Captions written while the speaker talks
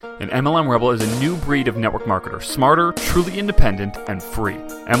An MLM Rebel is a new breed of network marketer, smarter, truly independent, and free.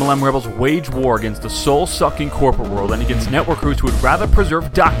 MLM Rebels wage war against the soul-sucking corporate world and against networkers who would rather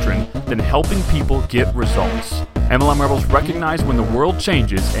preserve doctrine than helping people get results. MLM Rebels recognize when the world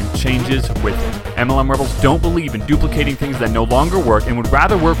changes and changes with it. MLM Rebels don't believe in duplicating things that no longer work and would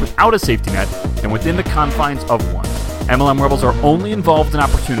rather work without a safety net than within the confines of one. MLM Rebels are only involved in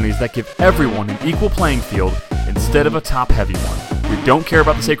opportunities that give everyone an equal playing field instead of a top-heavy one. We don't care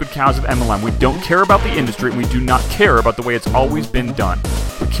about the sacred cows of MLM. We don't care about the industry, and we do not care about the way it's always been done.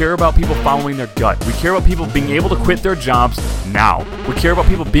 We care about people following their gut. We care about people being able to quit their jobs now. We care about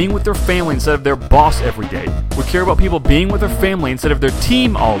people being with their family instead of their boss every day. We care about people being with their family instead of their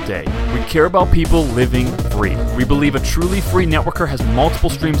team all day. We care about people living free. We believe a truly free networker has multiple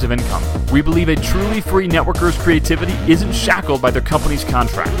streams of income. We believe a truly free networker's creativity isn't shackled by their company's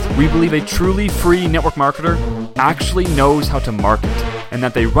contract. We believe a truly free network marketer actually knows how to market and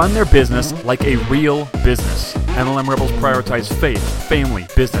that they run their business like a real business. MLM Rebels prioritize faith, family,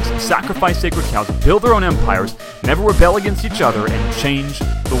 business, sacrifice sacred cows, build their own empires, never rebel against each other, and change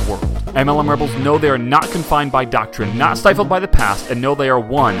the world. MLM Rebels know they are not confined by doctrine, not stifled by the past, and know they are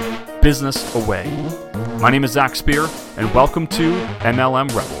one business away. My name is Zach Spear, and welcome to MLM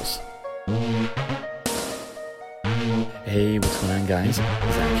Rebels. Hey, what's going on, guys?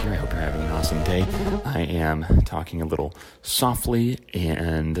 Zach here. I hope you're having an awesome day. I am talking a little softly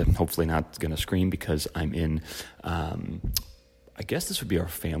and hopefully not going to scream because I'm in, I guess this would be our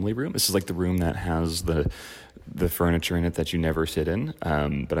family room. This is like the room that has the furniture in it that you never sit in,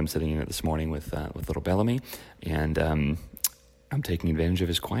 but I'm sitting in it this morning with little Bellamy, and I'm taking advantage of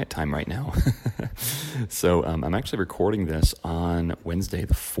his quiet time right now. So I'm actually recording this on Wednesday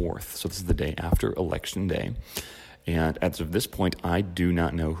the 4th, so this is the day after Election Day. And as of this point, I do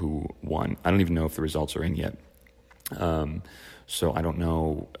not know who won. I don't even know if the results are in yet. So I don't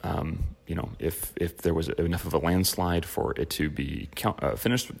know, if there was enough of a landslide for it to be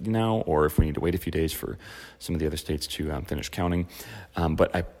finished now, or if we need to wait a few days for some of the other states to finish counting.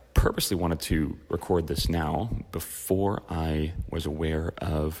 But I purposely wanted to record this now before I was aware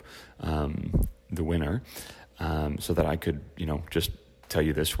of the winner, so that I could, just tell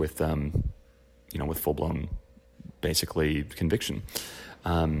you this with, with full-blown basically conviction.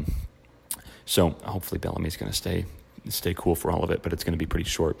 So hopefully Bellamy's going to stay cool for all of it, but it's going to be pretty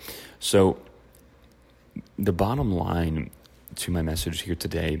short. So the bottom line to my message here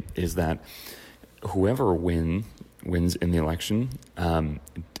today is that whoever wins in the election,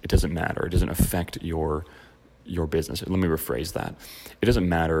 it doesn't matter. It doesn't affect your business. Let me rephrase that. It doesn't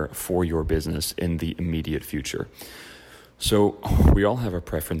matter for your business in the immediate future. So we all have our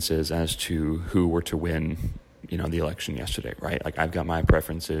preferences as to who were to win the election yesterday, right? Like, I've got my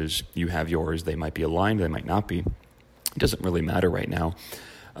preferences, you have yours. They might be aligned, they might not be. It doesn't really matter right now.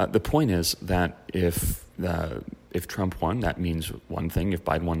 The point is that if Trump won, that means one thing. If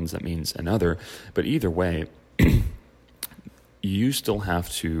Biden won, that means another. But either way, you still have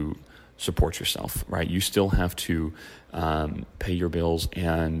to support yourself, right? You still have to pay your bills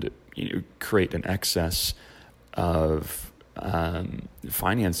and create an excess of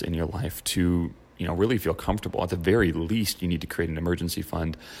finance in your life to really feel comfortable. At the very least, you need to create an emergency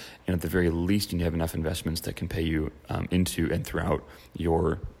fund, and at the very least, you need to have enough investments that can pay you into and throughout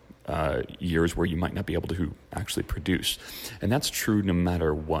your years where you might not be able to actually produce. And that's true no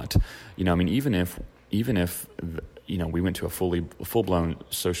matter what. Even if we went to a full-blown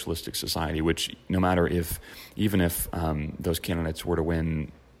socialistic society, which no matter even if those candidates were to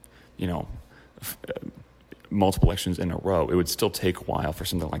win, multiple elections in a row, it would still take a while for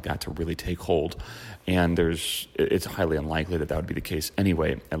something like that to really take hold. And it's highly unlikely that would be the case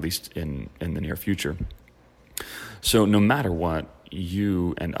anyway, at least in the near future. So no matter what,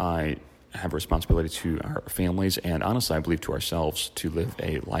 you and I have a responsibility to our families, and honestly, I believe to ourselves, to live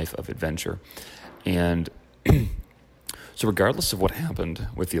a life of adventure. And so regardless of what happened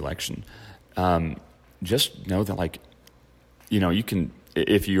with the election, just know that, you can,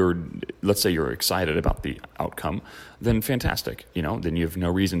 if let's say you're excited about the outcome, then fantastic, then you have no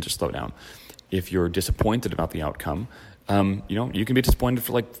reason to slow down. If you're disappointed about the outcome, you can be disappointed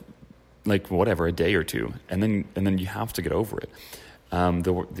for whatever, a day or two, and then you have to get over it.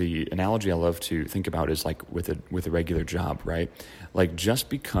 The analogy I love to think about is like with a regular job, right? Like, just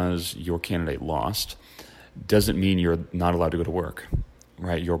because your candidate lost doesn't mean you're not allowed to go to work,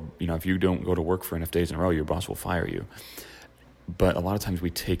 right? If you don't go to work for enough days in a row, your boss will fire you. But a lot of times we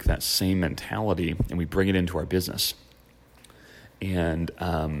take that same mentality and we bring it into our business, and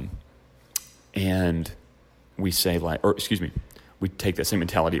we say we take that same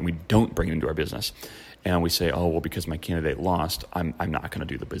mentality and we don't bring it into our business, and we say, oh, well, because my candidate lost, I'm not going to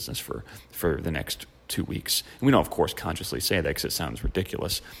do the business for the next 2 weeks. And we don't, of course, consciously say that because it sounds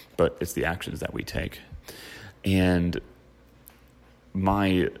ridiculous, but it's the actions that we take. And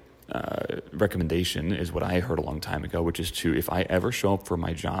my recommendation is what I heard a long time ago, which is to, if I ever show up for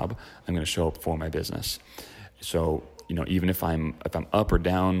my job, I'm going to show up for my business. So, even if I'm up or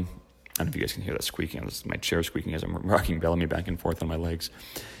down, I don't know if you guys can hear that squeaking. This is my chair squeaking as I'm rocking Bellamy back and forth on my legs.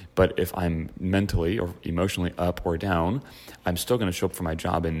 But if I'm mentally or emotionally up or down, I'm still going to show up for my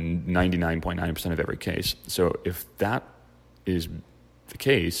job in 99.9% of every case. So if that is the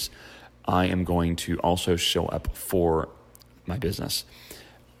case, I am going to also show up for my business.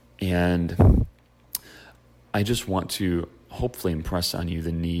 And I just want to hopefully impress on you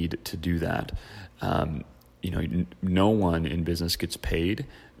the need to do that. No one in business gets paid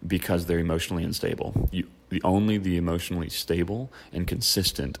because they're emotionally unstable. Only the emotionally stable and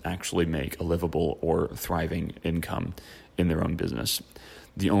consistent actually make a livable or thriving income in their own business.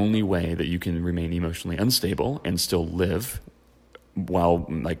 The only way that you can remain emotionally unstable and still live while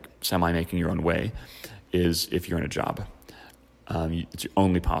semi-making your own way is if you're in a job. It's your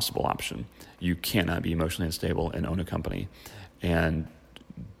only possible option. You cannot be emotionally unstable and own a company. And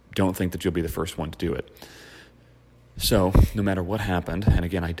don't think that you'll be the first one to do it. So no matter what happened, and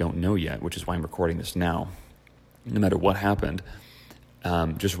again, I don't know yet, which is why I'm recording this now, no matter what happened,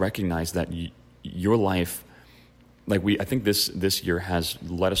 just recognize that your life, I think this year has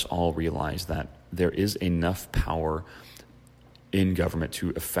let us all realize that there is enough power in government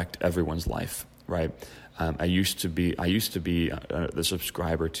to affect everyone's life, right? I used to be the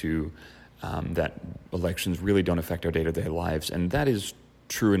subscriber to that elections really don't affect our day-to-day lives, and that is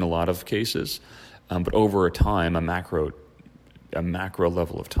true in a lot of cases. But over a time, a macro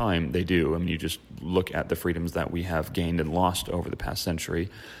level of time, they do. I mean, you just look at the freedoms that we have gained and lost over the past century,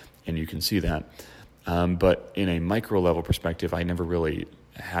 and you can see that. But in a micro level perspective, I never really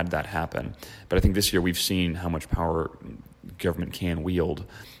had that happen. But I think this year we've seen how much power government can wield,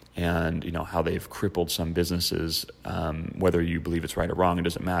 and how they've crippled some businesses. Whether you believe it's right or wrong, it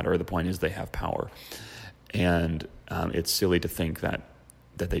doesn't matter. The point is they have power, and it's silly to think that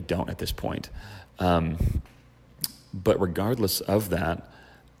they don't at this point. But regardless of that,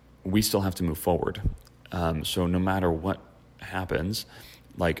 we still have to move forward. So no matter what happens,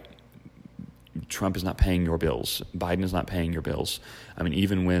 Trump is not paying your bills. Biden is not paying your bills. I mean,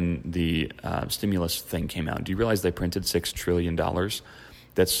 even when the stimulus thing came out, do you realize they printed $6 trillion?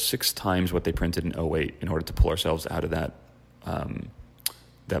 That's 6 times what they printed in 2008 in order to pull ourselves out of that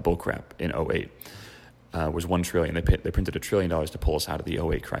bullcrap in 2008. Was $1 trillion. They printed $1 trillion to pull us out of the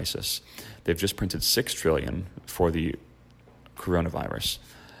 2008 crisis. They've just printed $6 trillion for the coronavirus.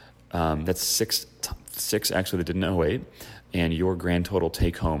 That's six actually that did in 2008, and your grand total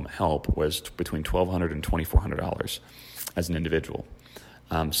take-home help was between $1,200 and $2,400 as an individual.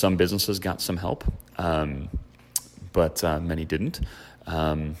 Some businesses got some help, but many didn't.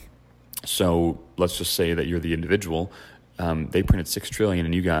 So let's just say that you're the individual. They printed $6 trillion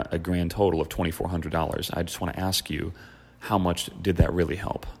and you got a grand total of $2,400. I just want to ask you, how much did that really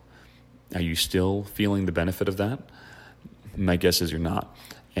help? Are you still feeling the benefit of that? My guess is you're not.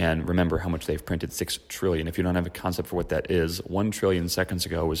 And remember how much they've printed, $6 trillion. If you don't have a concept for what that is, 1 trillion seconds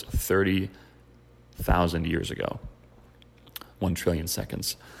ago was 30,000 years ago. 1 trillion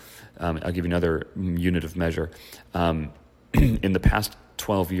seconds. I'll give you another unit of measure. In the past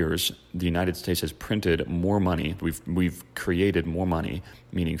 12 years, the United States has printed more money. We've created more money,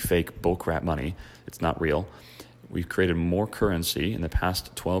 meaning fake bullcrap money. It's not real. We've created more currency in the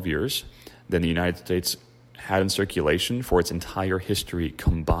past 12 years than the United States had in circulation for its entire history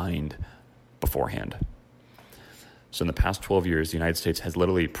combined beforehand. So in the past 12 years, the United States has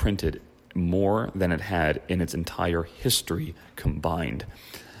literally printed more than it had in its entire history combined.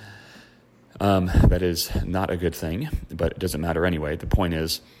 That is not a good thing, but it doesn't matter anyway. The point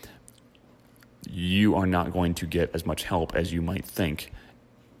is, you are not going to get as much help as you might think.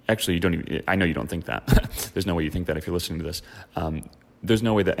 Actually, I know you don't think that. There's no way you think that if you're listening to this. There's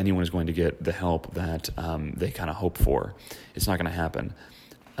no way that anyone is going to get the help that they kind of hope for. It's not going to happen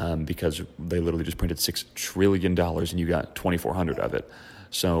because they literally just printed $6 trillion and you got 2,400 of it.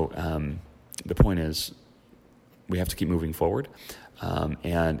 So the point is, we have to keep moving forward.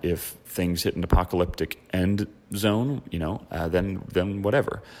 And if things hit an apocalyptic end zone, then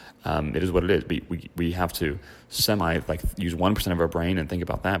whatever. It is what it is. We have to use 1% of our brain and think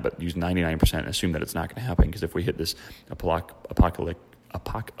about that, but use 99% and assume that it's not going to happen. Because if we hit this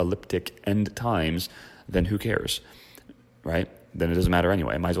apocalyptic end times, then who cares, right? Then it doesn't matter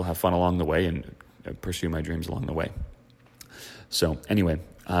anyway. I might as well have fun along the way and pursue my dreams along the way. So anyway,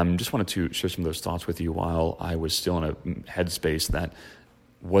 Just wanted to share some of those thoughts with you while I was still in a headspace that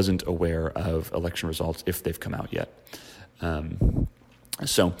wasn't aware of election results if they've come out yet.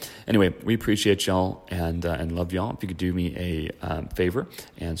 So anyway, we appreciate y'all and love y'all. If you could do me a favor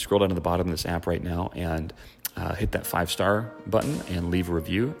and scroll down to the bottom of this app right now and hit that 5-star button and leave a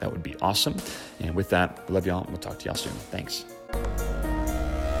review, that would be awesome. And with that, I love y'all. We'll talk to y'all soon. Thanks.